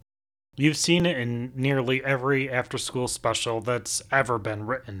You've seen it in nearly every after school special that's ever been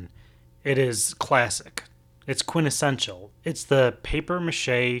written. It is classic. It's quintessential. It's the paper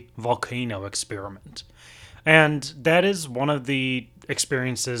mache volcano experiment. And that is one of the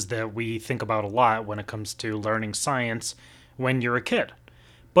experiences that we think about a lot when it comes to learning science when you're a kid.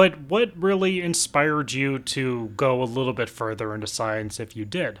 But what really inspired you to go a little bit further into science if you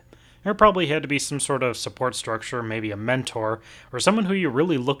did? There probably had to be some sort of support structure, maybe a mentor, or someone who you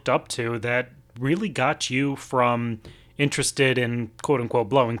really looked up to that really got you from interested in quote unquote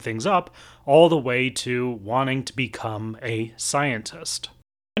blowing things up all the way to wanting to become a scientist.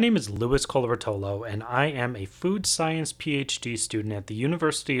 My name is Louis Colaratolo, and I am a food science PhD student at the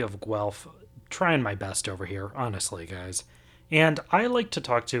University of Guelph, trying my best over here, honestly, guys. And I like to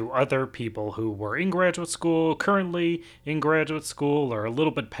talk to other people who were in graduate school, currently in graduate school, or a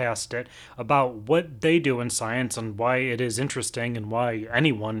little bit past it, about what they do in science and why it is interesting and why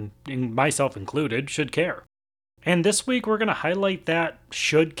anyone, myself included, should care. And this week we're going to highlight that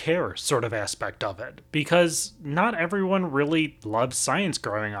should care sort of aspect of it, because not everyone really loves science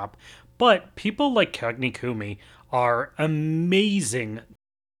growing up, but people like Cagney Coomer are amazing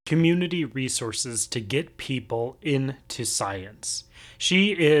community resources to get people into science.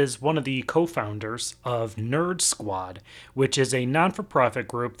 She is one of the co founders of Nerd Squad, which is a non for profit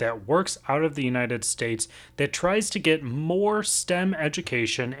group that works out of the United States that tries to get more STEM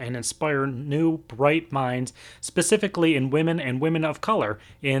education and inspire new, bright minds, specifically in women and women of color,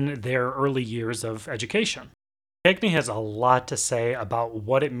 in their early years of education. Cagney has a lot to say about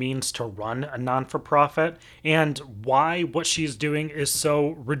what it means to run a non for profit and why what she's doing is so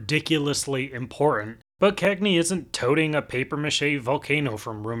ridiculously important. But Cagney isn't toting a paper mache volcano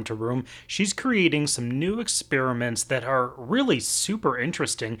from room to room. She's creating some new experiments that are really super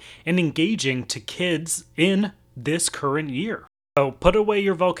interesting and engaging to kids in this current year. So put away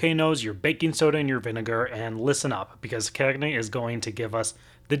your volcanoes, your baking soda, and your vinegar, and listen up, because Cagney is going to give us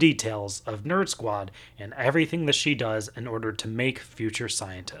the details of Nerd Squad and everything that she does in order to make future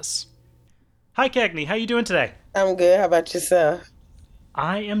scientists. Hi, Cagney. How you doing today? I'm good. How about yourself?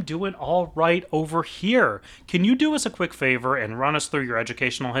 I am doing all right over here. Can you do us a quick favor and run us through your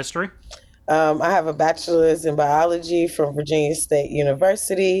educational history? I have a bachelor's in biology from Virginia State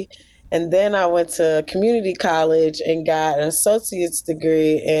University. And then I went to community college and got an associate's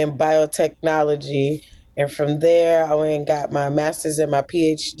degree in biotechnology. And from there, I went and got my master's and my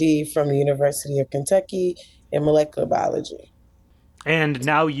PhD from the University of Kentucky in molecular biology. And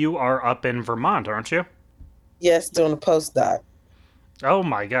now you are up in Vermont, aren't you? Yes, doing a postdoc. Oh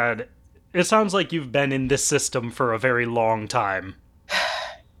my god. It sounds like you've been in this system for a very long time.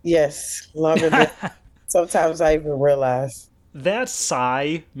 Yes, longer than sometimes I even realize. That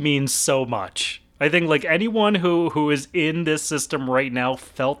sigh means so much. I think like anyone who is in this system right now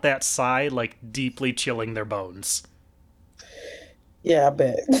felt that sigh like deeply chilling their bones. Yeah, I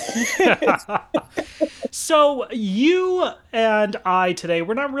bet. So you and I today,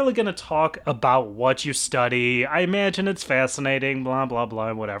 we're not really going to talk about what you study. I imagine it's fascinating, blah blah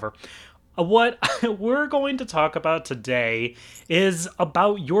blah, whatever. What we're going to talk about today is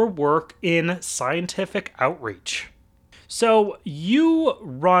about your work in scientific outreach. So, you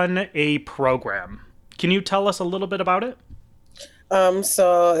run a program. Can you tell us a little bit about it?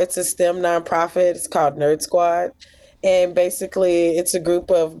 So it's a STEM nonprofit. It's called Nerd Squad. And basically, it's a group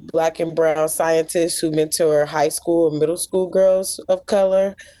of Black and brown scientists who mentor high school and middle school girls of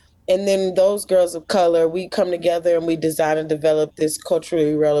color. And then those girls of color, we come together and we design and develop this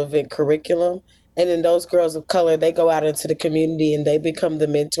culturally relevant curriculum. And then those girls of color, they go out into the community and they become the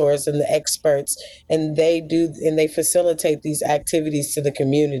mentors and the experts, and they facilitate these activities to the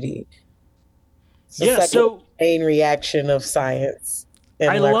community. So it's Yeah, like a so chain reaction of science I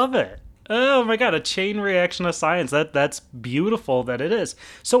and learning. love it. Oh my god, a chain reaction of science. That's beautiful that it is.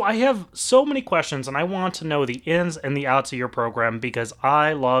 So I have so many questions and I want to know the ins and the outs of your program because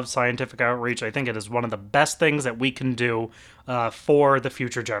I love scientific outreach. I think it is one of the best things that we can do for the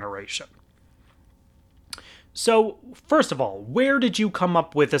future generation. So, first of all, where did you come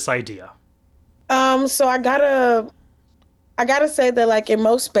up with this idea? So I gotta say that like in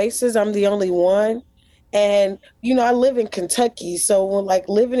most spaces I'm the only one. And I live in Kentucky. So when like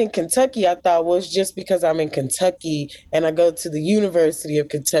living in Kentucky, I thought was just because I'm in Kentucky and I go to the University of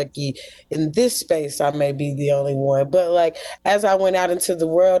Kentucky. In this space, I may be the only one. But like as I went out into the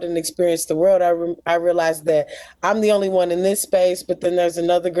world and experienced the world, I realized that I'm the only one in this space, but then there's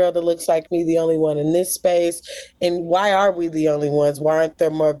another girl that looks like me, the only one in this space. And why are we the only ones? Why aren't there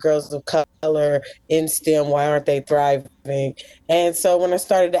more girls of color in STEM? Why aren't they thriving? And so when I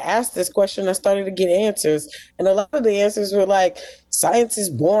started to ask this question, I started to get answers. And a lot of the answers were like, science is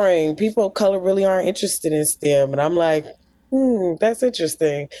boring. People of color really aren't interested in STEM. And I'm like, that's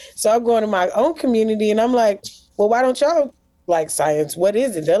interesting. So I'm going to my own community and I'm like, well, why don't y'all like science? What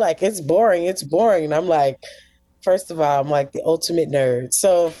is it? They're like, it's boring. It's boring. And I'm like, first of all, I'm like the ultimate nerd.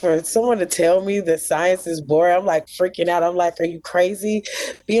 So for someone to tell me that science is boring, I'm like freaking out. I'm like, are you crazy?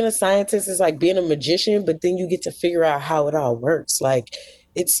 Being a scientist is like being a magician, but then you get to figure out how it all works. Like,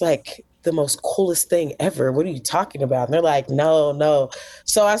 it's like the most coolest thing ever. What are you talking about? And they're like, no, no.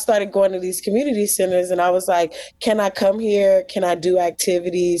 So I started going to these community centers and I was like, can I come here? Can I do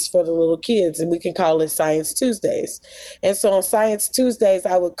activities for the little kids? And we can call it Science Tuesdays. And so on Science Tuesdays,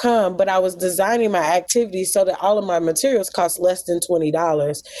 I would come, but I was designing my activities so that all of my materials cost less than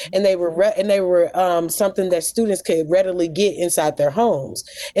 $20, and they were something that students could readily get inside their homes.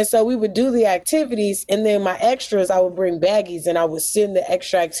 And so we would do the activities, and then my extras, I would bring baggies, and I would send the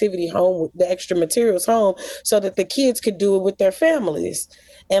extra activity home, the extra materials home, so that the kids could do it with their families.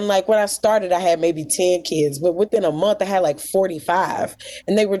 And like when I started, I had maybe 10 kids, but within a month, I had like 45,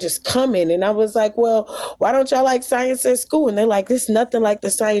 and they were just coming. And I was like, well, why don't y'all like science at school? And they're like, this is nothing like the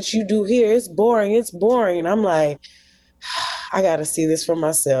science you do here. It's boring. It's boring. And I'm like, I got to see this for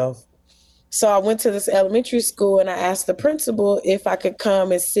myself. So I went to this elementary school and I asked the principal if I could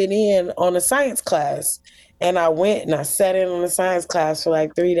come and sit in on a science class. And I went and I sat in on a science class for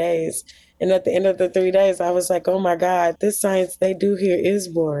like 3 days. And at the end of the 3 days, I was like, oh my God, this science they do here is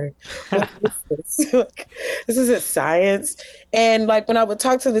boring. What is this? Like, this isn't science. And like when I would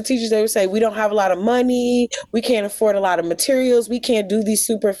talk to the teachers, they would say, we don't have a lot of money. We can't afford a lot of materials. We can't do these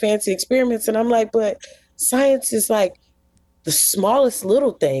super fancy experiments. And I'm like, but science is like the smallest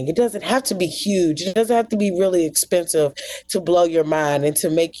little thing. It doesn't have to be huge. It doesn't have to be really expensive to blow your mind and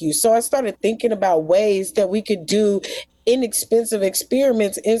to make you. So I started thinking about ways that we could do inexpensive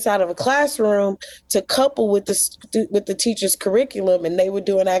experiments inside of a classroom to couple with the teacher's curriculum, and they would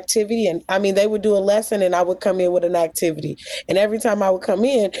do an activity, and I mean they would do a lesson and I would come in with an activity, and every time I would come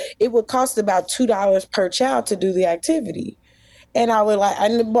in it would cost about $2 per child to do the activity. And I would like,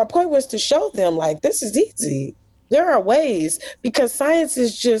 and my point was to show them like this is easy. There are ways, because science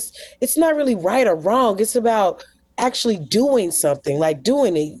is just, it's not really right or wrong. It's about actually doing something, like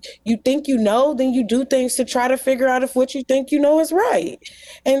doing it. You think you know, then you do things to try to figure out if what you think you know is right.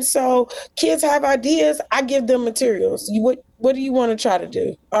 And so kids have ideas. I give them materials. What do you want to try to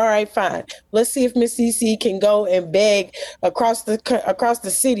do? All right, fine. Let's see if Miss CC can go and beg across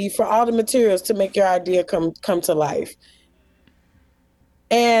the city for all the materials to make your idea come to life.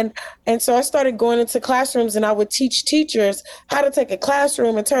 And and so I started going into classrooms and I would teach teachers how to take a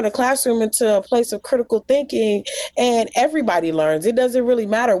classroom and turn a classroom into a place of critical thinking, and everybody learns. It doesn't really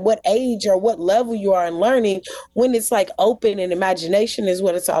matter what age or what level you are in learning. When it's like open and imagination is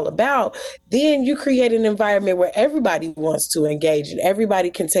what it's all about, then you create an environment where everybody wants to engage and everybody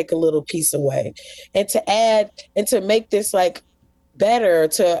can take a little piece away. And to add and to make this like better,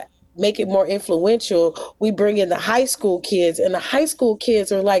 to make it more influential, we bring in the high school kids, and the high school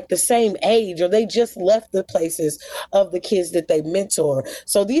kids are like the same age or they just left the places of the kids that they mentor.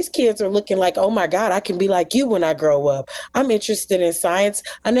 So these kids are looking like, oh my God, I can be like you when I grow up. I'm interested in science.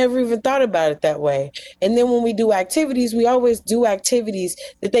 I never even thought about it that way. And then when we do activities, we always do activities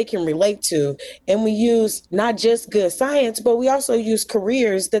that they can relate to. And we use not just good science, but we also use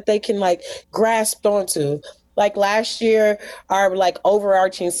careers that they can like grasp onto. Like last year, our like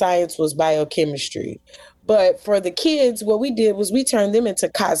overarching science was biochemistry. But for the kids, what we did was we turned them into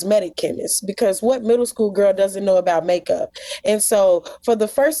cosmetic chemists, because what middle school girl doesn't know about makeup? And so for the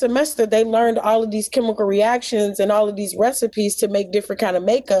first semester, they learned all of these chemical reactions and all of these recipes to make different kind of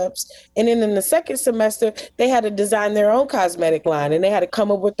makeups. And then in the second semester, they had to design their own cosmetic line, and they had to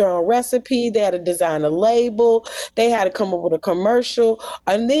come up with their own recipe. They had to design a label. They had to come up with a commercial.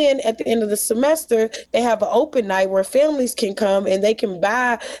 And then at the end of the semester, they have an open night where families can come and they can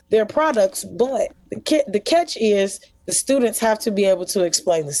buy their products. But the catch is the students have to be able to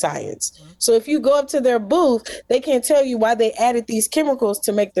explain the science. So if you go up to their booth, they can't tell you why they added these chemicals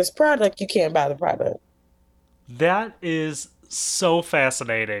to make this product. You can't buy the product. That is so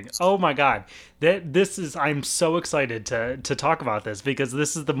fascinating. Oh my god. That this is I'm so excited to talk about this because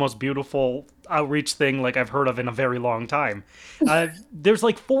this is the most beautiful outreach thing like I've heard of in a very long time. There's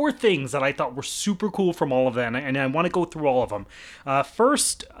like four things that I thought were super cool from all of that, and I want to go through all of them.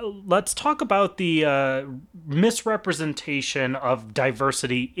 First, let's talk about the misrepresentation of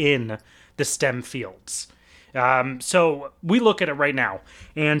diversity in the STEM fields. So we look at it right now,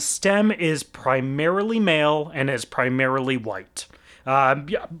 and STEM is primarily male and is primarily white.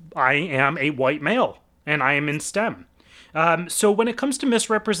 Yeah, I am a white male, and I am in STEM. So when it comes to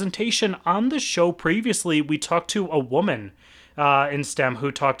misrepresentation on the show previously, we talked to a woman in STEM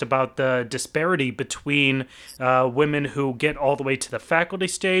who talked about the disparity between women who get all the way to the faculty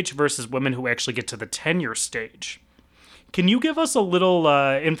stage versus women who actually get to the tenure stage. Can you give us a little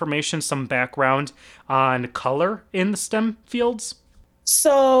information, some background on color in the STEM fields?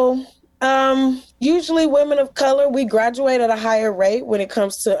 So, usually women of color, we graduate at a higher rate when it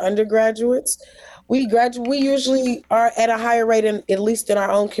comes to undergraduates. We usually are at a higher rate in at least in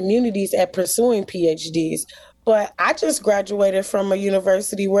our own communities at pursuing PhDs. But I just graduated from a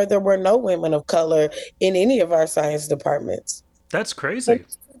university where there were no women of color in any of our science departments That's in crazy.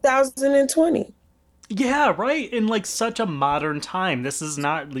 2020. Yeah, right. In like such a modern time, this is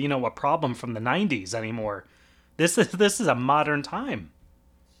not a problem from the '90s anymore. This is a modern time.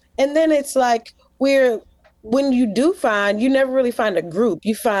 And then it's like we're when you do find, you never really find a group.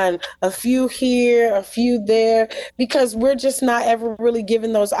 You find a few here, a few there, because we're just not ever really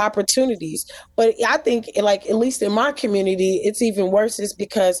given those opportunities. But I think, like, at least in my community, it's even worse, is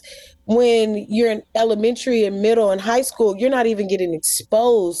because when you're in elementary and middle and high school, you're not even getting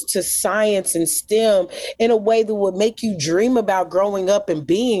exposed to science and STEM in a way that would make you dream about growing up and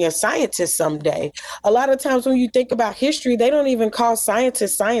being a scientist someday. A lot of times when you think about history, they don't even call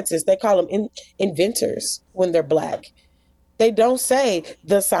scientists scientists. They call them inventors when they're black. They don't say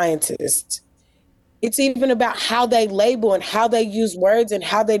the scientist. It's even about how they label and how they use words and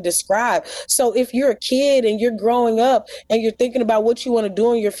how they describe. So if you're a kid and you're growing up and you're thinking about what you want to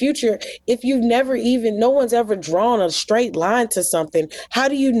do in your future, if you've never even, no one's ever drawn a straight line to something, how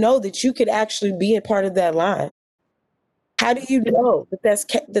do you know that you could actually be a part of that line? How do you know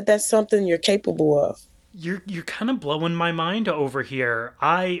that that's something you're capable of? You're kind of blowing my mind over here.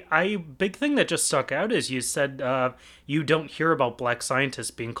 I big thing that just stuck out is you said you don't hear about black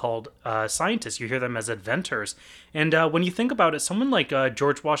scientists being called scientists. You hear them as inventors. And when you think about it, someone like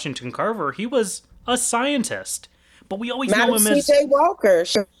George Washington Carver, he was a scientist, but we always know Madam him as C.J. Walker,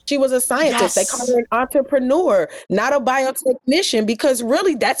 she was a scientist. They call yes. her an entrepreneur, not a biotechnician, because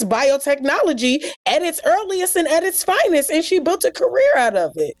really that's biotechnology at its earliest and at its finest. And she built a career out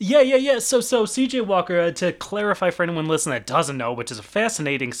of it. Yeah. So CJ Walker, to clarify for anyone listening that doesn't know, which is a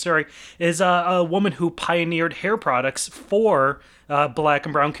fascinating story, is a woman who pioneered hair products for black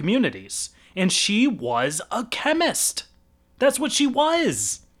and brown communities, and she was a chemist. That's what she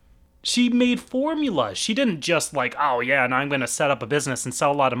was. She made formula. She didn't just like, oh yeah, and I'm going to set up a business and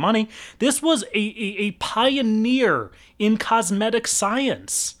sell a lot of money. This was a pioneer in cosmetic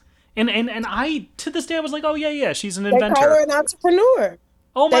science. And I, to this day, I was like, oh yeah, she's an They call inventor. her an entrepreneur.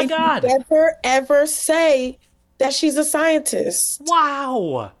 Oh my They God. never ever say that she's a scientist.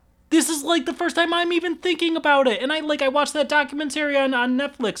 Wow. This is like the first time I'm even thinking about it. And I watched that documentary on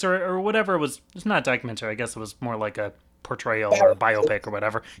Netflix or whatever it was. It's not a documentary, I guess it was more like a portrayal or a biopic or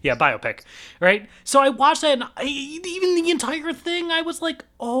whatever. Yeah, biopic. Right? So I watched that and even the entire thing, I was like,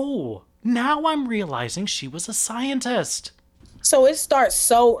 oh, now I'm realizing she was a scientist. So it starts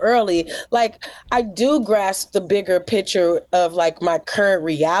so early. Like, I do grasp the bigger picture of like my current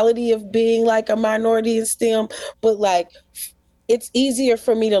reality of being like a minority in STEM, but like it's easier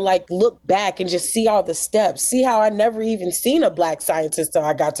for me to like look back and just see all the steps, see how I never even seen a black scientist till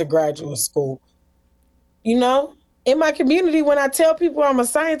I got to graduate school. You know? In my community, when I tell people I'm a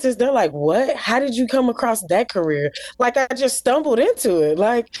scientist, they're like, "What? How did you come across that career?" Like I just stumbled into it.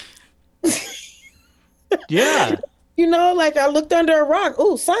 Like, Yeah. like I looked under a rock.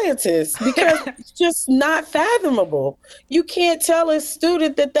 Oh, scientist, because it's just not fathomable. You can't tell a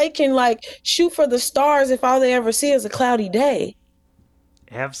student that they can like shoot for the stars if all they ever see is a cloudy day.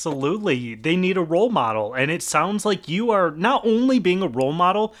 Absolutely. They need a role model. And it sounds like you are not only being a role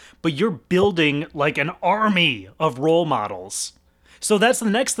model, but you're building like an army of role models. So that's the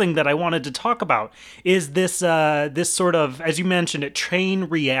next thing that I wanted to talk about is this sort of, as you mentioned it, chain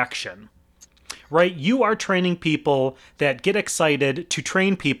reaction. Right? You are training people that get excited to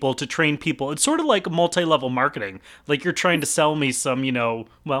train people to train people. It's sort of like multi-level marketing. Like you're trying to sell me some,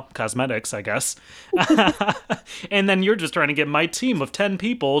 well, cosmetics, I guess. And then you're just trying to get my team of 10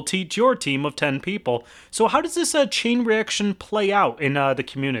 people teach your team of 10 people. So how does this chain reaction play out in the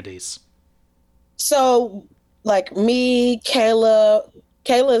communities? So, like me,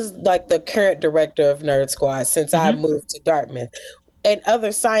 Kayla's like the current director of Nerd Squad since I Mm-hmm. moved to Dartmouth, and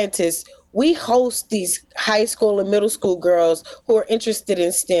other scientists. We host these high school and middle school girls who are interested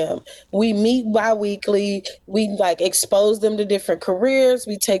in STEM. We meet bi-weekly. We like expose them to different careers.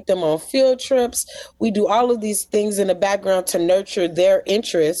 We take them on field trips. We do all of these things in the background to nurture their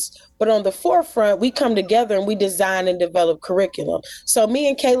interests. But on the forefront, we come together and we design and develop curriculum. So me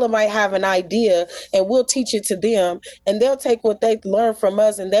and Kayla might have an idea and we'll teach it to them, and they'll take what they learn from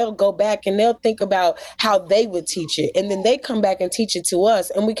us and they'll go back and they'll think about how they would teach it. And then they come back and teach it to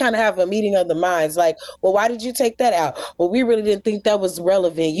us. And we kind of have a meeting of the minds like, well, why did you take that out? Well, we really didn't think that was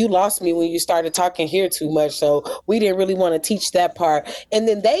relevant. You lost me when you started talking here too much. So we didn't really want to teach that part. And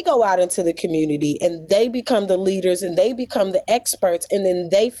then they go out into the community and they become the leaders and they become the experts. And then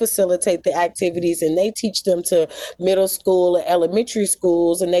they facilitate the activities and they teach them to middle school and elementary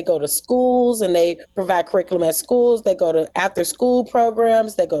schools. And they go to schools and they provide curriculum at schools. They go to after school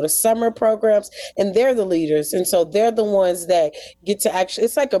programs. They go to summer programs, and they're the leaders. And so they're the ones that get to actually,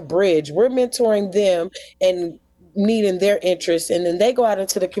 it's like a bridge. We're mentoring them and needing their interests, and then they go out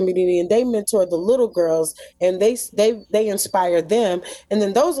into the community and they mentor the little girls and they inspire them, and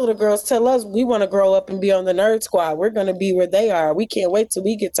then those little girls tell us we want to grow up and be on the nerd squad. We're going to be where they are. We can't wait till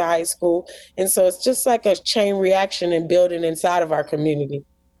we get to high school. And so it's just like a chain reaction and building inside of our community.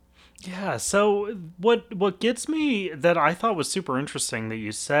 Yeah, so what gets me that I thought was super interesting that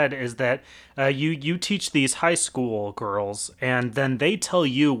you said is that you teach these high school girls and then they tell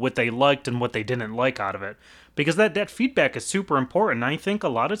you what they liked and what they didn't like out of it. Because that feedback is super important. I think a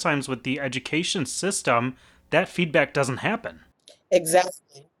lot of times with the education system, that feedback doesn't happen.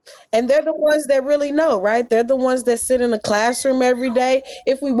 Exactly. And they're the ones that really know, right? They're the ones that sit in the classroom every day.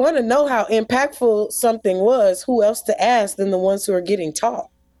 If we want to know how impactful something was, who else to ask than the ones who are getting taught?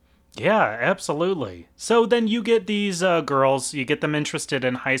 Yeah, absolutely. So then you get these girls, you get them interested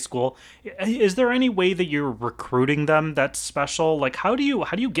in high school. Is there any way that you're recruiting them that's special? Like, how do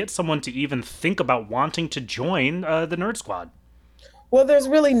you get someone to even think about wanting to join the Nerd Squad? Well, there's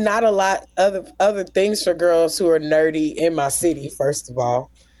really not a lot other things for girls who are nerdy in my city. First of all,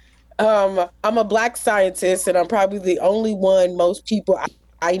 I'm a black scientist, and I'm probably the only one most people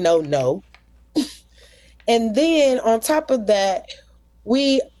I know. And then on top of that,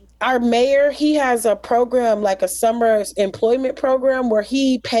 we our mayor, he has a program like a summer employment program where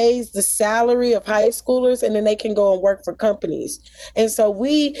he pays the salary of high schoolers and then they can go and work for companies. And so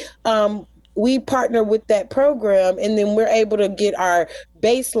we partner with that program, and then we're able to get our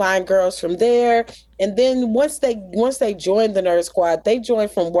baseline girls from there. And then once they join the nerd squad, they join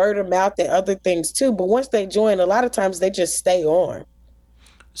from word of mouth and other things too, but once they join, a lot of times they just stay on.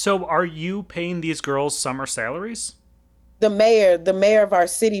 So are you paying these girls summer salaries? The mayor of our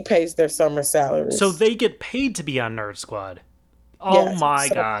city pays their summer So salaries. they get paid to be on Nerd Squad. Oh Yes. my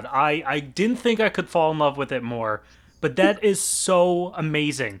So god. I didn't think I could fall in love with it more. But that is so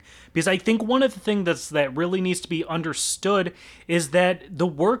amazing. Because I think one of the things that really needs to be understood is that the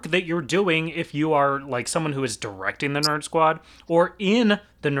work that you're doing, if you are like someone who is directing the Nerd Squad or in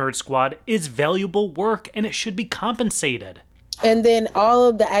the Nerd Squad, is valuable work and it should be compensated. and then all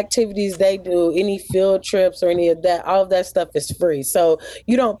of the activities they do, any field trips or any of that, all of that stuff is free. So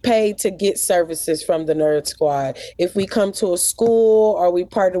you don't pay to get services from the Nerd Squad. If we come to a school or we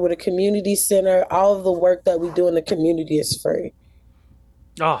partner with a community center, all of the work that we do in the community is free.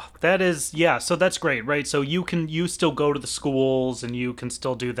 Oh, that is, yeah, so that's great, right? So you still go to the schools and you can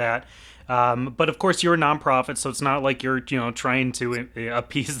still do that. But of course you're a nonprofit, so it's not like you're, trying to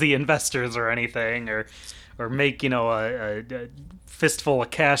appease the investors or anything or make, a fistful of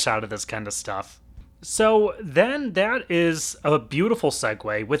cash out of this kind of stuff. So then that is a beautiful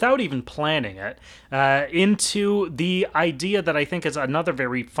segue, without even planning it, into the idea that I think is another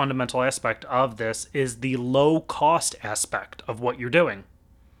very fundamental aspect of this is the low cost aspect of what you're doing.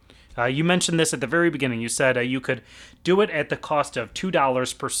 You mentioned this at the very beginning. You said you could do it at the cost of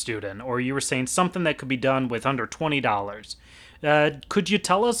 $2 per student, or you were saying something that could be done with under $20. Could you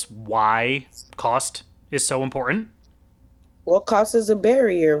tell us why cost is so important? Well, cost is a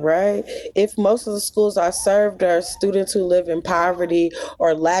barrier, right? If most of the schools I served are students who live in poverty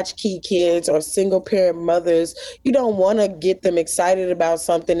or latchkey kids or single parent mothers, you don't want to get them excited about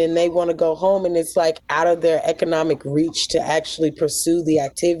something and they want to go home and it's like out of their economic reach to actually pursue the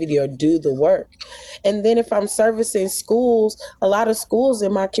activity or do the work. And then if I'm servicing schools, a lot of schools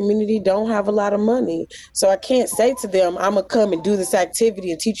in my community don't have a lot of money. So I can't say to them, I'm going to come and do this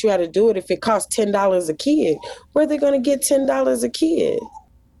activity and teach you how to do it if it costs $10 a kid. Where are they going to get $10 a kid?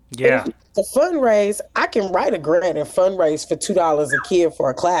 And if Yeah, it's a fundraise, I can write a grant and fundraise for $2 a kid for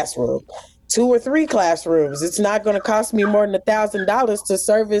a classroom, two or three classrooms. It's not going to cost me more than $1,000 to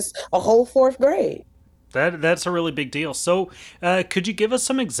service a whole fourth grade. that's a really big deal. So, could you give us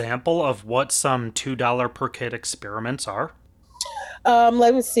some example of what some $2 per kid experiments are?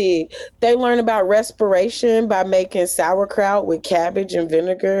 Let me see. They learn about respiration by making sauerkraut with cabbage and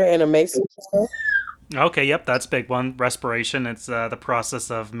vinegar and a mason jar. Okay, yep, that's a big one. Respiration. It's the process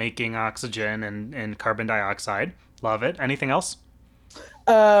of making oxygen and carbon dioxide. Love it. Anything else?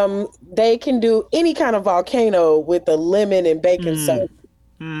 They can do any kind of volcano with a lemon and baking soda.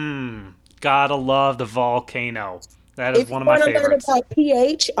 Hmm. Gotta love the volcano. That is If you one of my want to learn favorites. about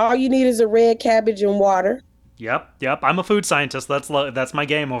pH, all you need is a red cabbage and water. Yep, yep. I'm a food scientist. That's my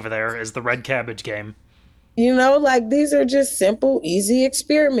game over there. Is the red cabbage game. Like these are just simple, easy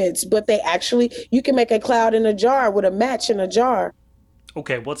experiments, but they actually, you can make a cloud in a jar with a match in a jar,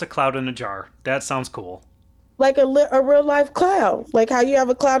 Okay, what's a cloud in a jar? That sounds cool. like a real life cloud. Like how you have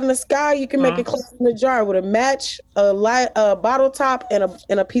a cloud in the sky, you can make Huh? a cloud in a jar with a match, a bottle top,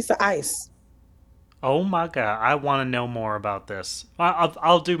 and a piece of ice. Oh my god, I want to know more about this.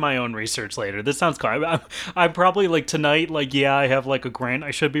 I'll do my own research later. This sounds cool. I'm probably like tonight, like, yeah, I have like a grant I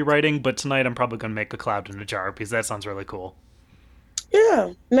should be writing, but tonight I'm probably going to make a cloud in a jar because that sounds really cool.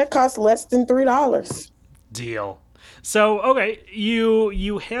 Yeah, and that costs less than $3. Deal. So, okay,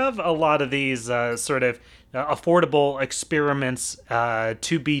 you have a lot of these sort of affordable experiments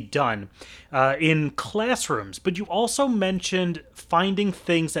to be done in classrooms, but you also mentioned finding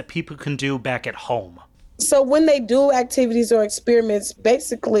things that people can do back at home. So when they do activities or experiments,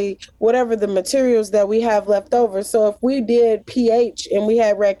 basically whatever the materials that we have left over. So if we did pH and we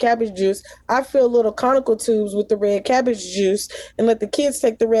had red cabbage juice, I fill little conical tubes with the red cabbage juice and let the kids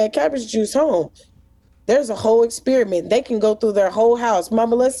take the red cabbage juice home. There's a whole experiment. They can go through their whole house.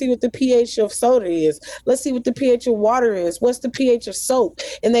 Mama, let's see what the pH of soda is. Let's see what the pH of water is. What's the pH of soap?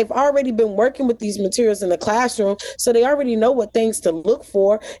 And they've already been working with these materials in the classroom, so they already know what things to look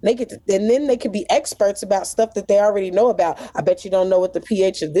for. And then they can be experts about stuff that they already know about. I bet you don't know what the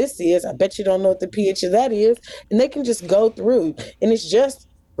pH of this is. I bet you don't know what the pH of that is. And they can just go through, and it's just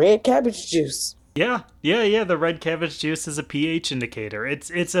red cabbage juice. Yeah, yeah, yeah. The red cabbage juice is a pH indicator. It's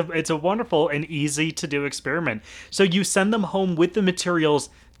a wonderful and easy to do experiment. So you send them home with the materials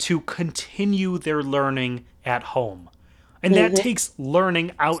to continue their learning at home, and that Mm-hmm. takes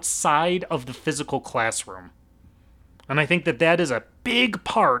learning outside of the physical classroom. And I think that that is a big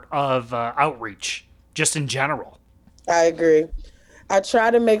part of outreach, just in general. I agree. I try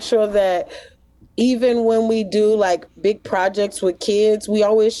to make sure that even when we do like big projects with kids, we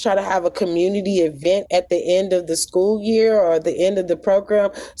always try to have a community event at the end of the school year or the end of the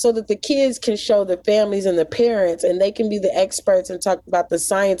program so that the kids can show the families and the parents and they can be the experts and talk about the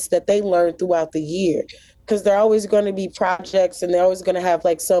science that they learned throughout the year. Because they're always going to be projects and they're always going to have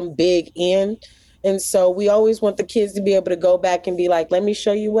like some big end. And so we always want the kids to be able to go back and be like, let me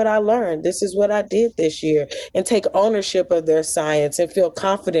show you what I learned. This is what I did this year, and take ownership of their science and feel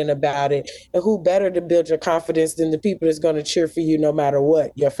confident about it. And who better to build your confidence than the people that's going to cheer for you no matter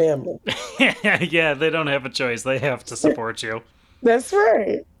what, your family. Yeah, they don't have a choice. They have to support you. That's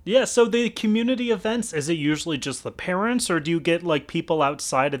right. Yeah, so the community events, is it usually just the parents, or do you get like people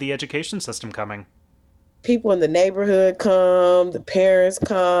outside of the education system coming? People in the neighborhood come, the parents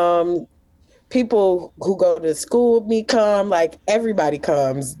come, people who go to school with me come, like everybody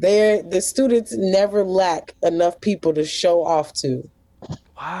comes. The students never lack enough people to show off to.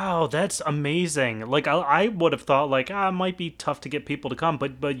 Wow, that's amazing. Like I would have thought like it might be tough to get people to come,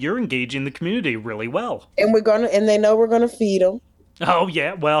 but you're engaging the community really well. And they know we're gonna feed them. Oh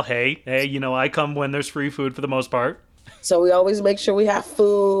yeah, well hey, I come when there's free food for the most part. So we always make sure we have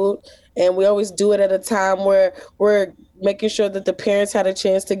food, and we always do it at a time where we're making sure that the parents had a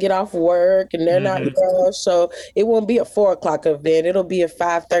chance to get off work and they're not Mhm. rushed. So it won't be a 4 o'clock event. It'll be a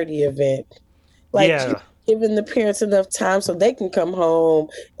 5:30 event. Like Yeah. giving the parents enough time so they can come home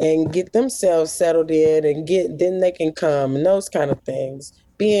and get themselves settled in and then they can come and those kind of things.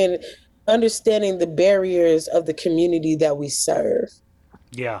 Being understanding the barriers of the community that we serve.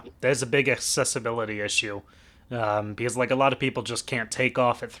 Yeah, there's a big accessibility issue. Because like a lot of people just can't take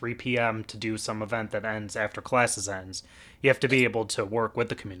off at 3 p.m. to do some event that ends after classes ends. You have to be able to work with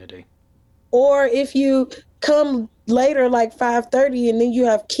the community. Or if you come later like 5:30 and then you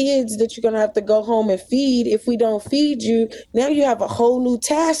have kids that you're going to have to go home and feed, if we don't feed you, now you have a whole new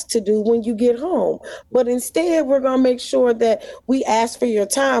task to do when you get home. But instead, we're going to make sure that we ask for your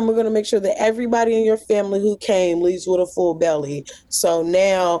time. We're going to make sure that everybody in your family who came leaves with a full belly. So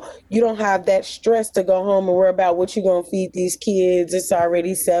now you don't have that stress to go home and worry about what you're going to feed these kids. It's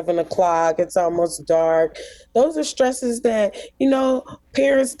already 7 o'clock. It's almost dark. Those are stresses that,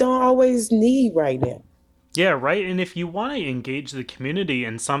 parents don't always need right now. Yeah, right. And if you want to engage the community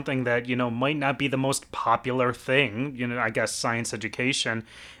in something that, might not be the most popular thing, I guess science education,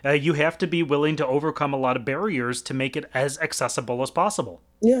 you have to be willing to overcome a lot of barriers to make it as accessible as possible.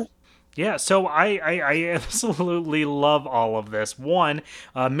 Yeah. Yeah, so I absolutely love all of this. One,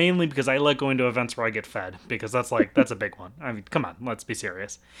 mainly because I like going to events where I get fed, because that's a big one. I mean, come on, let's be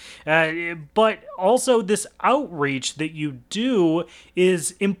serious. But also, this outreach that you do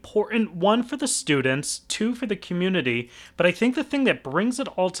is important. One, for the students, two, for the community. But I think the thing that brings it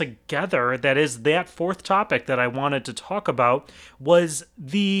all together, that is that fourth topic that I wanted to talk about, was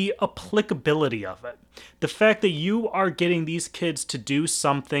the applicability of it. The fact that you are getting these kids to do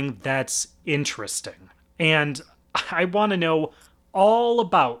something that's interesting. And I want to know all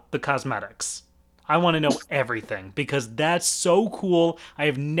about the cosmetics. I want to know everything because that's so cool. I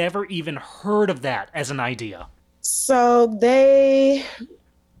have never even heard of that as an idea. So they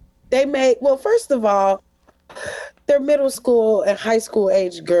made, well, first of all, they're middle school and high school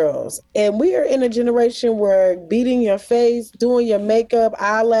age girls. And we are in a generation where beating your face, doing your makeup,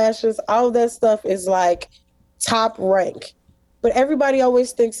 eyelashes, all of that stuff is like top rank. But everybody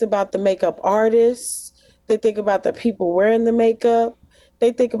always thinks about the makeup artists. They think about the people wearing the makeup.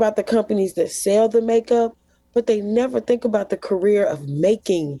 They think about the companies that sell the makeup, but they never think about the career of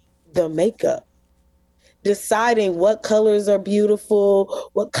making the makeup, deciding what colors are beautiful,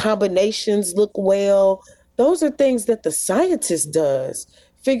 what combinations look well. Those are things that the scientist does.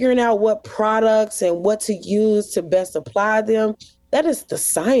 Figuring out what products and what to use to best apply them. That is the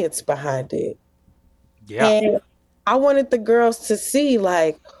science behind it. Yeah. And I wanted the girls to see,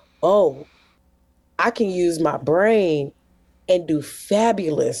 like, oh, I can use my brain and do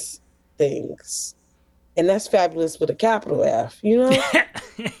fabulous things. And that's fabulous with a capital F, you know?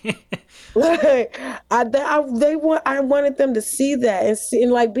 Like I wanted them to see that and see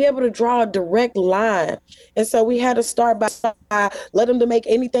and like be able to draw a direct line. And so we had to start by let them to make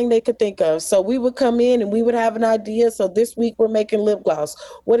anything they could think of. So we would come in and we would have an idea. So this week we're making lip gloss.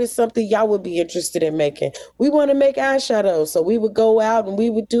 What is something y'all would be interested in making? We want to make eyeshadow. So we would go out and we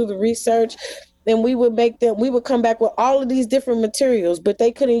would do the research and we would come back with all of these different materials, but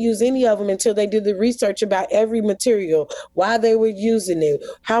they couldn't use any of them until they did the research about every material, why they were using it,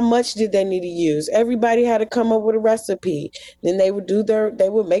 how much did they need to use. Everybody had to come up with a recipe. Then they would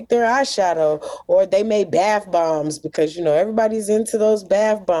make their eyeshadow, or they made bath bombs because everybody's into those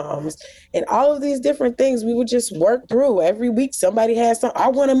bath bombs. And all of these different things we would just work through. Every week somebody had some, I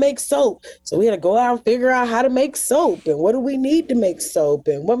want to make soap. So we had to go out and figure out how to make soap and what do we need to make soap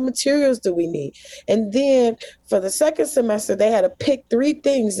and what materials do we need. And then for the second semester, they had to pick three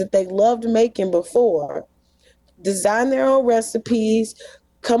things that they loved making before, design their own recipes,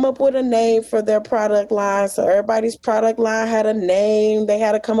 come up with a name for their product line. So everybody's product line had a name. They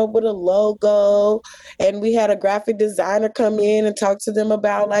had to come up with a logo. And we had a graphic designer come in and talk to them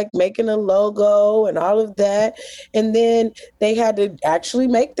about like making a logo and all of that. And then they had to actually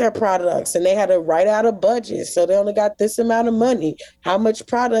make their products and they had to write out a budget. So they only got this amount of money. How much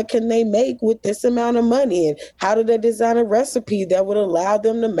product can they make with this amount of money? And how do they design a recipe that would allow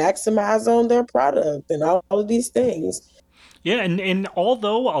them to maximize on their product and all of these things? Yeah, and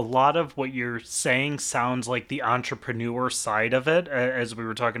although a lot of what you're saying sounds like the entrepreneur side of it, as we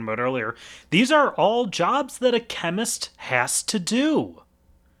were talking about earlier, these are all jobs that a chemist has to do.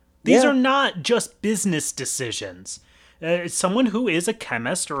 These Yeah. are not just business decisions. Someone who is a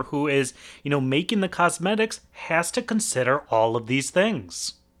chemist or who is, making the cosmetics has to consider all of these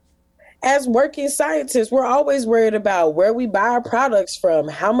things. As working scientists, we're always worried about where we buy our products from.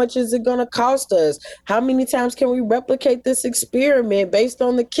 How much is it going to cost us? How many times can we replicate this experiment based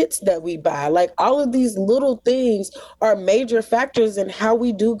on the kits that we buy? Like all of these little things are major factors in how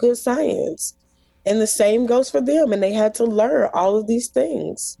we do good science. And the same goes for them. And they had to learn all of these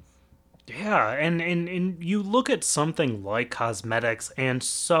things. Yeah, and you look at something like cosmetics, and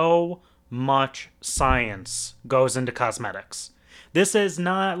so much science goes into cosmetics. This is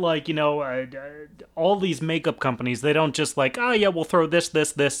not like, all these makeup companies, they don't just like, oh yeah, we'll throw this,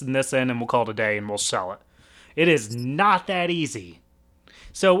 and this in, and we'll call it a day, and we'll sell it. It is not that easy.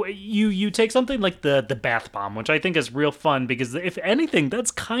 So you take something like the bath bomb, which I think is real fun because if anything,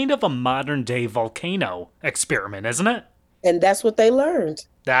 that's kind of a modern day volcano experiment, isn't it? And that's what they learned.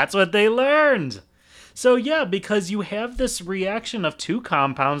 That's what they learned. So yeah, because you have this reaction of two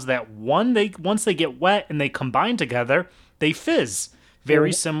compounds that once they get wet and they combine together, they fizz, very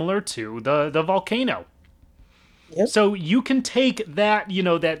Mhm. similar to the volcano. Yep. So you can take that,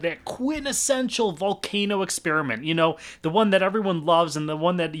 that quintessential volcano experiment, the one that everyone loves and the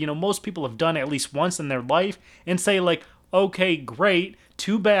one that, most people have done at least once in their life and say like, "Okay, great.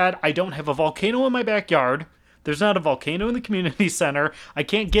 Too bad I don't have a volcano in my backyard. There's not a volcano in the community center. I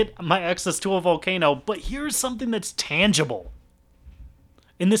can't get my access to a volcano, but here's something that's tangible."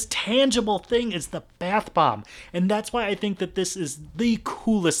 And this tangible thing is the bath bomb. And that's why I think that this is the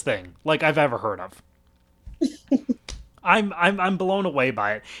coolest thing like I've ever heard of. I'm blown away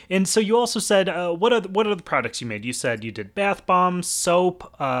by it. And so you also said what are the products you made? You said you did bath bombs,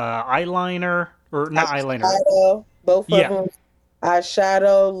 soap, eyeliner, or not eyeliner. Eyeshadow, both of Yeah, them.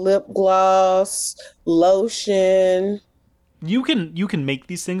 Eyeshadow, lip gloss, lotion, you can make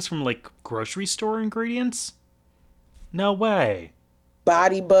these things from like grocery store ingredients. No way.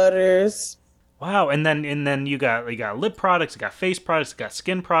 body butters. Wow. And then you got lip products, you got face products, you got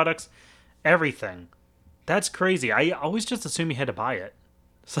skin products, everything. That's crazy. I always just assume you had to buy it.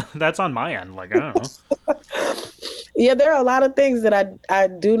 So that's on my end. Like I don't know. Yeah, there are a lot of things that I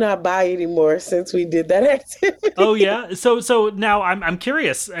do not buy anymore since we did that Oh activity. yeah. So now I'm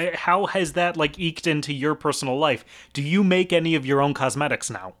curious. How has that like eked into your personal life? Do you make any of your own cosmetics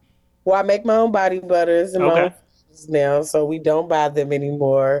now? Well, I make my own body butters and my own Okay. facials now, so we don't buy them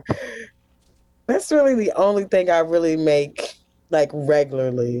anymore. That's really the only thing I really make like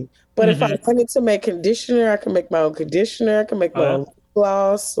regularly. But if I Mm-hmm. wanted to make conditioner, I can make my own conditioner. I can make Oh my yeah. own lip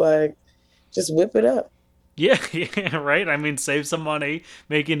gloss. Like, just whip it up. Yeah, yeah, right. I mean, save some money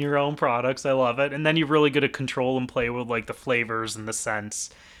making your own products. I love it. And then you're really good at control and play with like the flavors and the scents,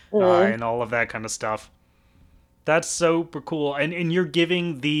 Mm, and all of that kind of stuff. That's super cool. And you're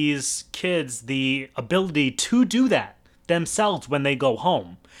giving these kids the ability to do that themselves when they go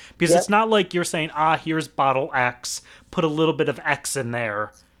home. Because yep. it's not like you're saying, here's bottle X, put a little bit of X in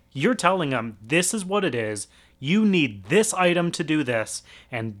there. You're telling them, this is what it is. You need this item to do this,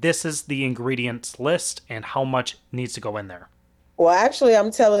 and this is the ingredients list and how much needs to go in there. Well, actually,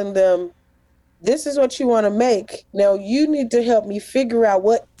 I'm telling them this is what you want to make. Now you need to help me figure out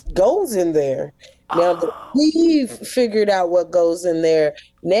what goes in there. Now that we've figured out what goes in there,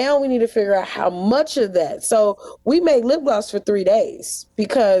 now we need to figure out how much of that. So we made lip gloss for 3 days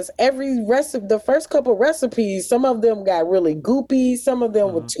because every recipe, the first couple recipes, some of them got really goopy, some of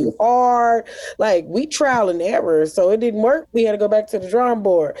them were Uh, too hard. Like we trial and error, so it didn't work. We had to go back to the drawing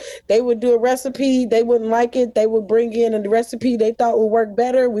board. They would do a recipe, they wouldn't like it. They would bring in a recipe they thought would work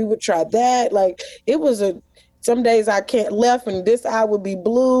better. We would try that. Like it was a some days I can't left and this eye would be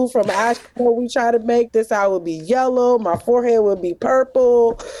blue from eyeshadow we try to make. This eye would be yellow. My forehead would be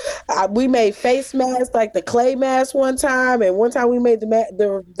purple. We made face masks like the clay mask one time, and one time we made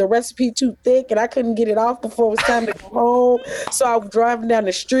the recipe too thick, and I couldn't get it off before it was time to go home. So I was driving down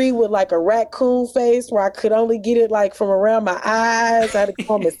the street with like a raccoon face where I could only get it like from around my eyes. I had to go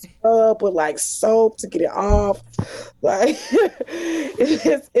home and scrub with like soap to get it off. Like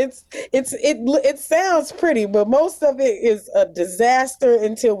it sounds pretty, but most of it is a disaster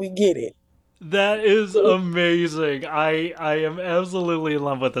until we get it. that is amazing. I am absolutely in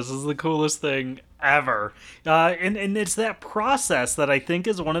love with this. This is the coolest thing ever. And it's that process that I think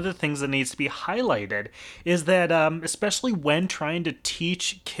is one of the things that needs to be highlighted is that especially when trying to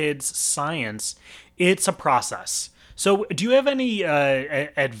teach kids science, it's a process. So, do you have any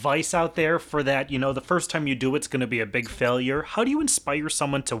advice out there for that? You know, the first time you do it's going to be a big failure. How do you inspire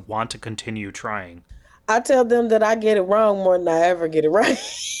someone to want to continue trying? I tell them that I get it wrong more than I ever get it right.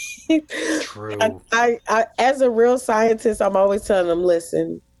 True. As a real scientist, I'm always telling them,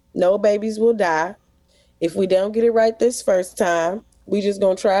 listen, no babies will die. If we don't get it right this first time, we just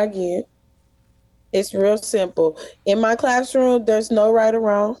gonna try again. It's real simple. In my classroom, there's no right or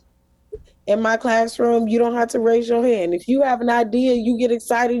wrong. In my classroom, you don't have to raise your hand. If you have an idea, you get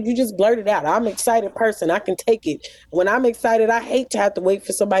excited, you just blurt it out. I'm an excited person. I can take it. When I'm excited, I hate to have to wait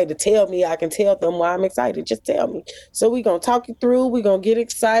for somebody to tell me. I can tell them why I'm excited. Just tell me. So we're going to talk you through. We're going to get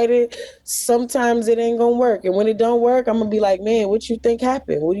excited. Sometimes it ain't going to work. And when it don't work, I'm going to be like, man, what you think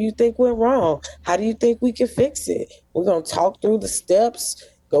happened? What do you think went wrong? How do you think we can fix it? We're going to talk through the steps.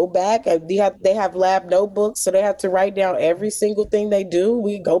 Go back. They have lab notebooks, so they have to write down every single thing they do.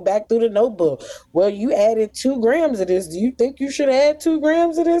 We go back through the notebook. Well, you added 2 grams of this. Do you think you should add 2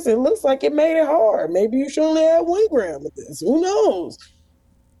 grams of this? It looks like it made it hard. Maybe you should only add 1 gram of this. Who knows?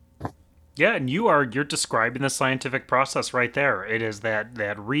 Yeah, and you're describing the scientific process right there. It is that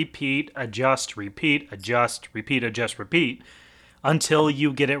repeat, adjust, repeat, adjust, repeat until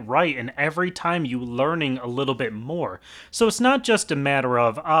you get it right, and every time you learning a little bit more. So it's not just a matter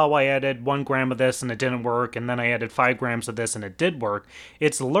of, I added 1 gram of this and it didn't work, and then I added 5 grams of this and it did work.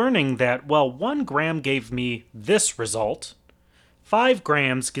 It's learning that, well, 1 gram gave me this result, 5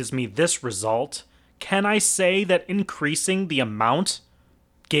 grams gives me this result. Can I say that increasing the amount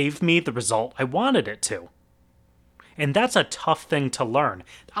gave me the result I wanted it to? And that's a tough thing to learn.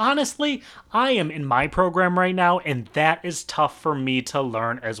 Honestly, I am in my program right now, and that is tough for me to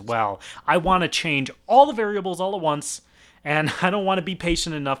learn as well. I want to change all the variables all at once, and I don't want to be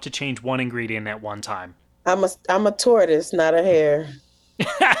patient enough to change one ingredient at one time. I'm a tortoise, not a hare.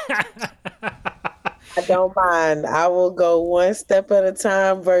 I don't mind. I will go one step at a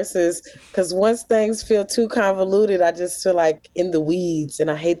time versus because once things feel too convoluted, I just feel like in the weeds,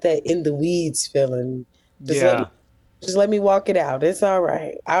 and I hate that in the weeds feeling. Just let me Yeah. just let me walk it out. It's all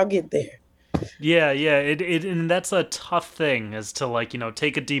right. I'll get there. Yeah, yeah, and that's a tough thing is to like,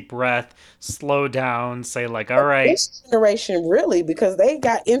 take a deep breath, slow down, say like, all right, This generation really because they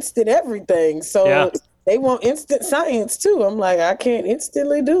got instant everything, yeah, so they want instant science too. I'm like, I can't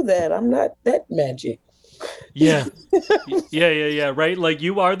instantly do that. I'm not that magic. yeah, yeah, right? Like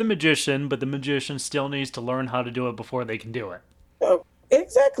you are the magician, but the magician still needs to learn how to do it before they can do it. Oh,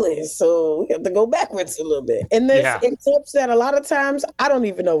 exactly. So we have to go backwards a little bit. And this Yeah. accepts that a lot of times I don't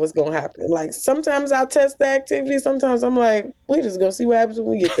even know what's gonna happen. Like sometimes I'll test the activity, sometimes I'm like, we just go see what happens when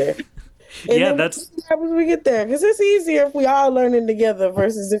we get there. And Yeah, then we'll see what happens when we get there. Because it's easier if we all learning together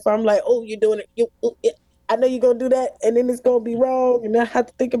versus if I'm like, oh, you're doing it. I know you're gonna do that, and then it's gonna be wrong, and I have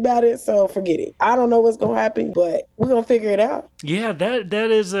to think about it. So forget it. I don't know what's gonna happen, but we're gonna figure it out. yeah, that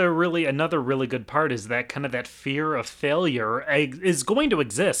is a really another really good part is that kind of that fear of failure is going to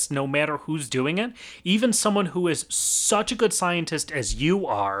exist no matter who's doing it. Even someone who is such a good scientist as you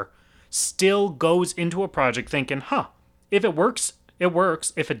are still goes into a project thinking, "Huh, if it works, it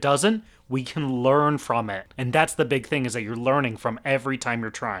works. If it doesn't, we can learn from it." And that's the big thing is that you're learning from every time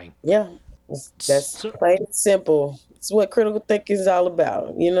you're trying. Yeah, that's So, plain and simple. It's what critical thinking is all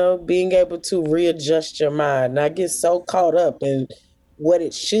about. Being able to readjust your mind, not get so caught up in what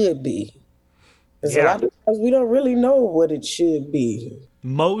it should be. Because a yeah. lot of times we don't really know what it should be.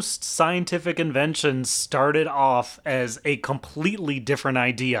 Most scientific inventions started off as a completely different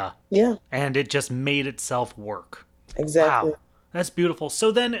idea Yeah, and it just made itself work. exactly. Wow, that's beautiful.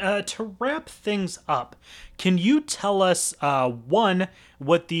 So then, to wrap things up, can you tell us one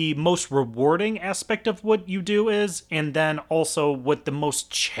what the most rewarding aspect of what you do is, and then also what the most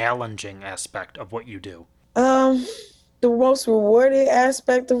challenging aspect of what you do? Um, the most rewarding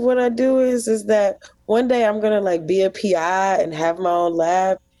aspect of what I do is that one day I'm gonna like be a PI and have my own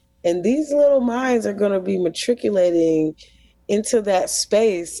lab, and these little minds are gonna be matriculating into that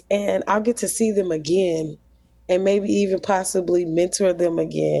space, and I'll get to see them again, and maybe even possibly mentor them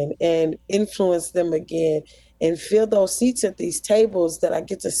again and influence them again, and fill those seats at these tables that I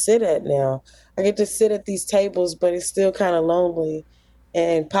get to sit at now. I get to sit at these tables, but it's still kind of lonely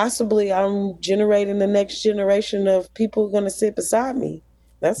and possibly I'm generating the next generation of people going to sit beside me.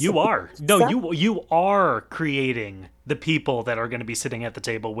 That's a You big are. No, exciting. you are creating the people that are going to be sitting at the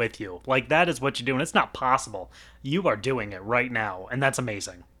table with you. Like that is what you're doing. It's not possible. You are doing it right now, and that's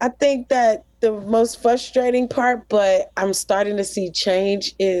amazing. I think that the most frustrating part, but I'm starting to see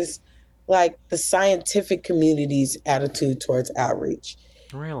change, is like the scientific community's attitude towards outreach.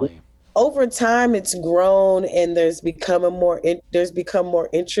 Really? Over time it's grown and there's become more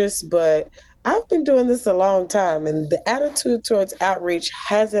interest, but I've been doing this a long time and the attitude towards outreach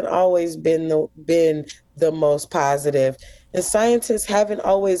hasn't always been the most positive, and scientists haven't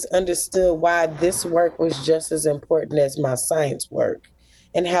always understood why this work was just as important as my science work,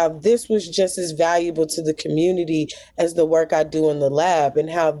 and how this was just as valuable to the community as the work I do in the lab, and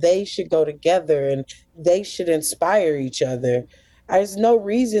how they should go together and they should inspire each other. There's no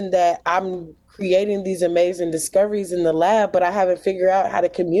reason that I'm creating these amazing discoveries in the lab, but I haven't figured out how to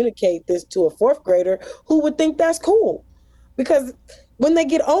communicate this to a fourth grader who would think that's cool. Because when they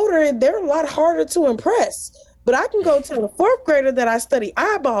get older, they're a lot harder to impress. But I can go tell a fourth grader that I study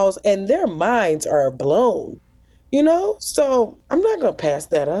eyeballs and their minds are blown. So I'm not going to pass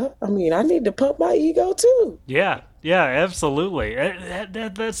that up. I mean, I need to pump my ego too. Yeah, yeah, absolutely.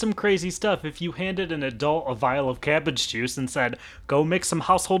 That's some crazy stuff. If you handed an adult a vial of cabbage juice and said, go mix some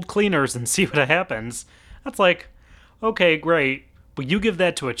household cleaners and see what happens, that's like, okay, great. But you give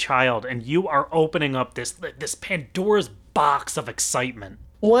that to a child and you are opening up this Pandora's box of excitement.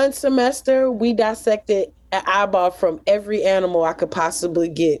 One semester, we dissected an eyeball from every animal I could possibly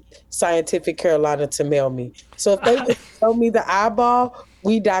get Scientific Carolina to mail me. So if they would show me the eyeball,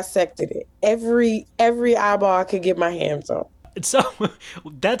 we dissected it. Every eyeball I could get my hands on. So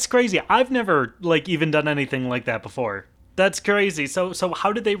that's crazy. I've never like even done anything like that before. That's crazy. So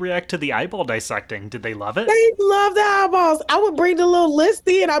how did they react to the eyeball dissecting? Did they love it? They love the eyeballs. I would bring the little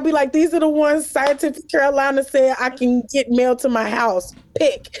listy and I'd be like, these are the ones Scientific Carolina said I can get mailed to my house.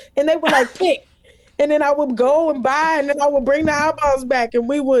 Pick. And they were like, pick. And then I would go and buy, and then I would bring the eyeballs back, and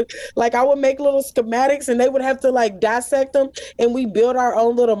we would like I would make little schematics, and they would have to like dissect them, and we build our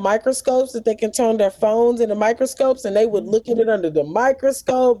own little microscopes that they can turn their phones into microscopes, and they would look at it under the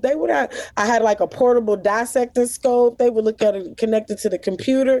microscope. They would have I had like a portable dissecting scope. They would look at it connected to the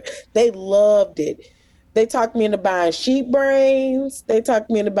computer. They loved it. They talked me into buying sheep brains. They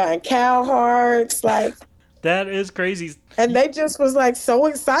talked me into buying cow hearts. Like, That is crazy. and they just was like so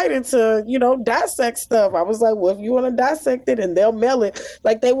excited to, dissect stuff. I was like, well, if you want to dissect it and they'll mail it,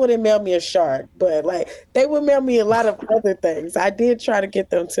 like they wouldn't mail me a shark, but like they would mail me a lot of other things. I did try to get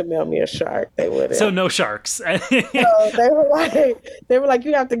them to mail me a shark. They So wouldn't. no sharks. So they were like,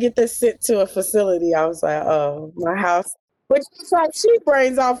 you have to get this sent to a facility. I was like, oh, my house, which is like sheep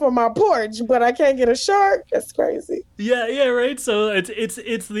brains off on my porch, but I can't get a shark. That's crazy. Yeah, yeah, right. So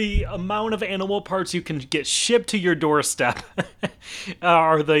it's the amount of animal parts you can get shipped to your doorstep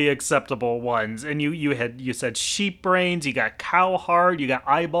are the acceptable ones. And you said sheep brains, you got cow heart, you got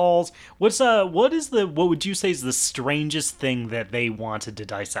eyeballs. What would you say is the strangest thing that they wanted to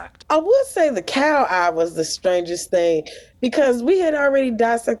dissect? I would say the cow eye was the strangest thing because we had already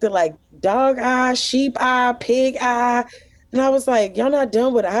dissected like dog eye, sheep eye, pig eye. And I was like, y'all not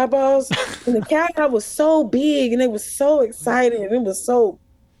done with eyeballs? And the cow eye was so big and they was so excited and it was so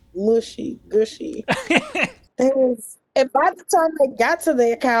mushy, gushy. And by the time they got to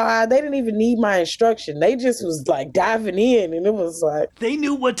their cow eye, they didn't even need my instruction. They just was like diving in and it was like, They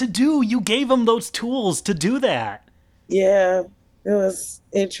knew what to do. You gave them those tools to do that. yeah, it was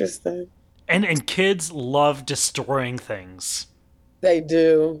interesting. And kids love destroying things. They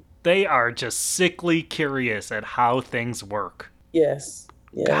do. They are just sickly curious at how things work. Yes.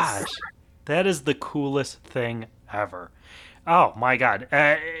 Yes. Gosh, that is the coolest thing ever. Oh my god.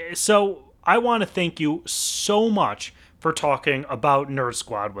 So I want to thank you so much for talking about Nerd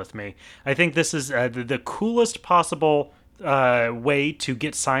Squad with me. I think this is the coolest possible way to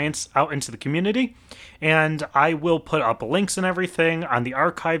get science out into the community. And I will put up links and everything on the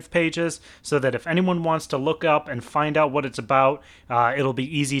archive pages so that if anyone wants to look up and find out what it's about, it'll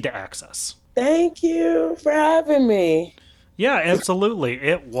be easy to access. Thank you for having me. Yeah, absolutely.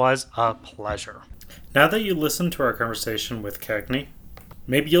 It was a pleasure. Now that you listened to our conversation with Cagney,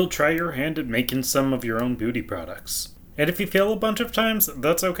 maybe you'll try your hand at making some of your own beauty products. And if you fail a bunch of times,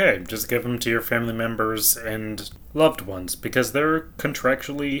 that's okay. Just give them to your family members and loved ones because they're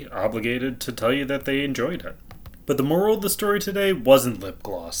contractually obligated to tell you that they enjoyed it. But the moral of the story today wasn't lip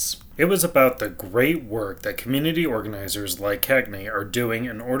gloss. It was about the great work that community organizers like Cagney are doing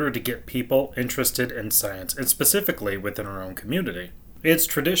in order to get people interested in science, and specifically within our own community. It's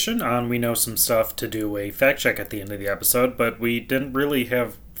tradition on We Know Some Stuff to do a fact check at the end of the episode, but we didn't really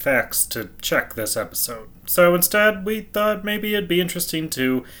have facts to check this episode. So instead, we thought maybe it'd be interesting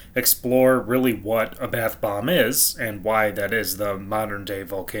to explore really what a bath bomb is and why that is the modern day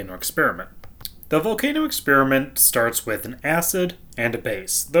volcano experiment. The volcano experiment starts with an acid and a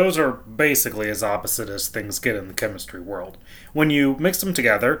base. Those are basically as opposite as things get in the chemistry world. When you mix them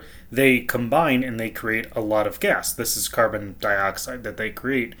together, they combine and they create a lot of gas. This is carbon dioxide that they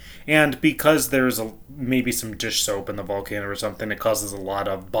create. And because there's maybe some dish soap in the volcano or something, it causes a lot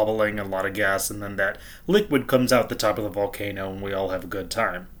of bubbling, a lot of gas, and then that liquid comes out the top of the volcano and we all have a good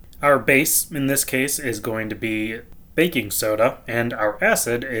time. Our base, in this case, is going to be baking soda, and our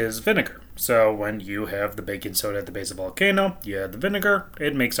acid is vinegar. So when you have the baking soda at the base of a volcano, you add the vinegar,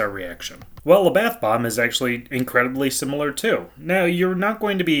 it makes our reaction. Well, a bath bomb is actually incredibly similar too. Now, you're not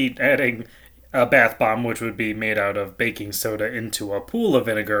going to be adding a bath bomb, which would be made out of baking soda, into a pool of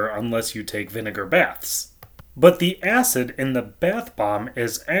vinegar unless you take vinegar baths. But the acid in the bath bomb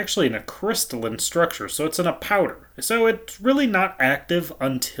is actually in a crystalline structure, so it's in a powder. So it's really not active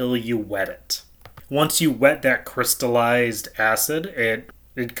until you wet it. Once you wet that crystallized acid,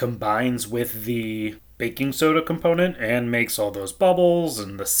 it combines with the baking soda component and makes all those bubbles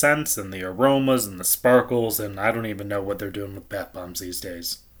and the scents and the aromas and the sparkles, and I don't even know what they're doing with bath bombs these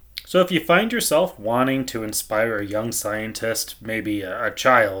days. So if you find yourself wanting to inspire a young scientist, maybe a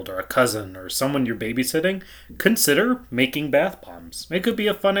child or a cousin or someone you're babysitting, consider making bath bombs. It could be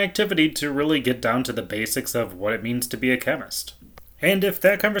a fun activity to really get down to the basics of what it means to be a chemist. And if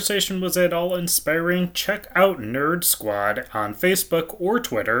that conversation was at all inspiring, check out Nerd Squad on Facebook or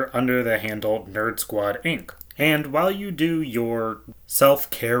Twitter under the handle Nerd Squad Inc. And while you do your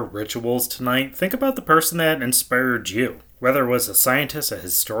self-care rituals tonight, think about the person that inspired you. Whether it was a scientist, a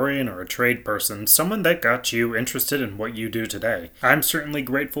historian, or a trade person, someone that got you interested in what you do today. I'm certainly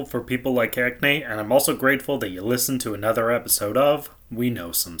grateful for people like Cagney, and I'm also grateful that you listened to another episode of We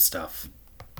Know Some Stuff.